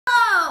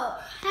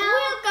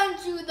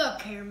do the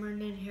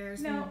Cameron and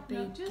Harrison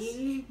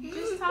baking.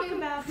 Just talk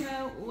about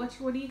what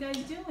are you guys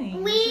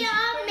doing? We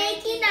are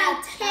making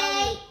a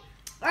cake.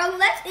 Or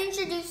let's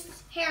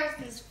introduce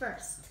Harrison's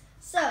first.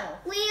 So,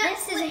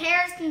 this is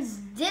Harrison's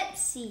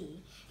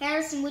Dipsy.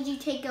 Harrison, would you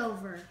take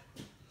over?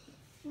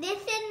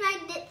 This is my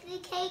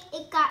Dipsy cake.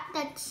 It got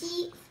the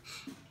teeth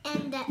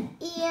and the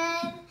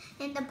ears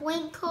and the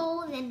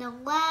winkles and the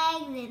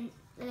legs and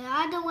the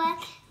other one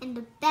and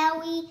the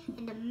belly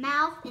and the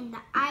mouth and the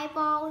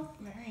eyeballs.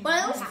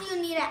 What else do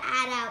you need to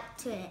add out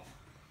to it?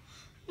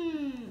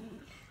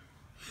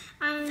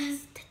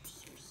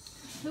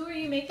 Who are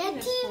you making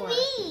this for? The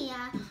TV.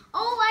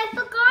 Oh, I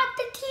forgot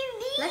the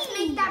TV. Let's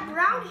make that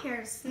brown,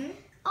 Harrison.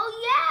 Oh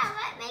yeah,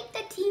 let's make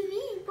the TV.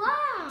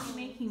 Wow.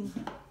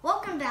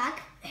 Welcome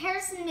back.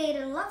 Harrison made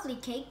a lovely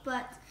cake,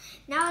 but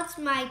now it's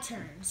my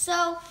turn.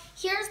 So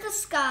here's the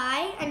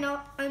sky. I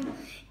know,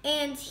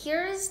 and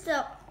here's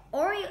the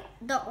Oreo.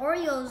 The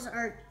Oreos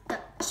are the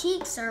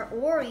cheeks are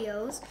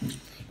Oreos,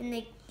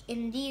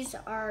 and these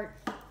are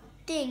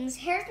things.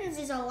 Harrison's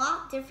is a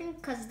lot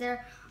different because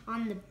they're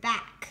on the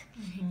back,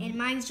 and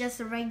mine's just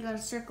a regular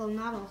circle,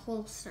 not a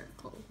whole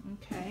circle.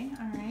 Okay,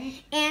 all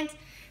right. And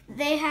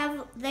they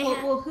have.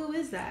 Well, who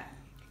is that?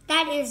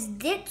 That is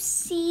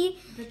Dipsy.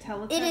 The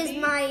Teletubby? It is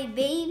my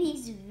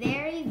baby's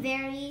very,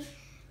 very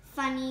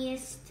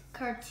funniest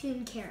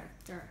cartoon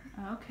character.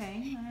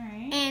 Okay, all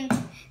right. And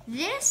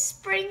this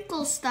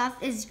sprinkle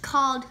stuff is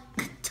called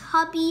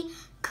Tubby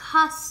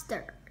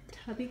Custard.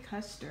 Tubby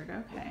Custard,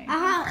 okay.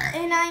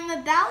 And I'm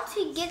about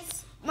to get...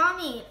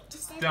 Mommy,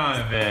 just...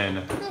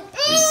 Donovan,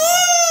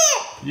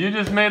 you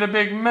just made a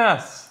big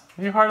mess.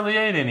 You hardly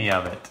ate any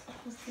of it.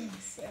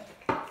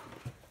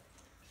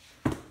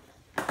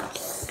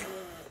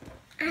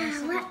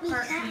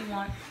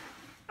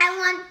 I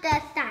want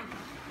the sun.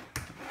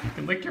 You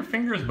can lick your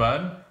fingers,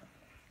 bud.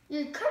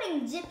 You're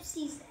cutting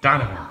Gypsy's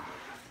Donovan, head off.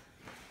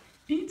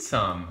 eat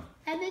some.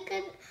 Not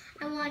because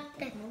I want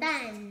the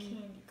sun.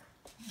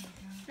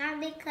 Not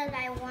because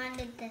I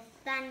wanted the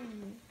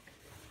sun.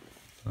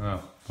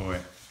 Oh, boy.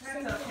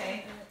 That's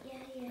okay.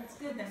 That's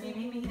good then.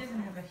 Maybe he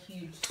doesn't have a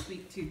huge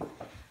sweet tooth.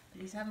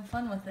 He's having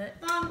fun with it.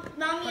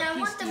 Mommy, I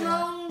want the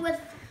one with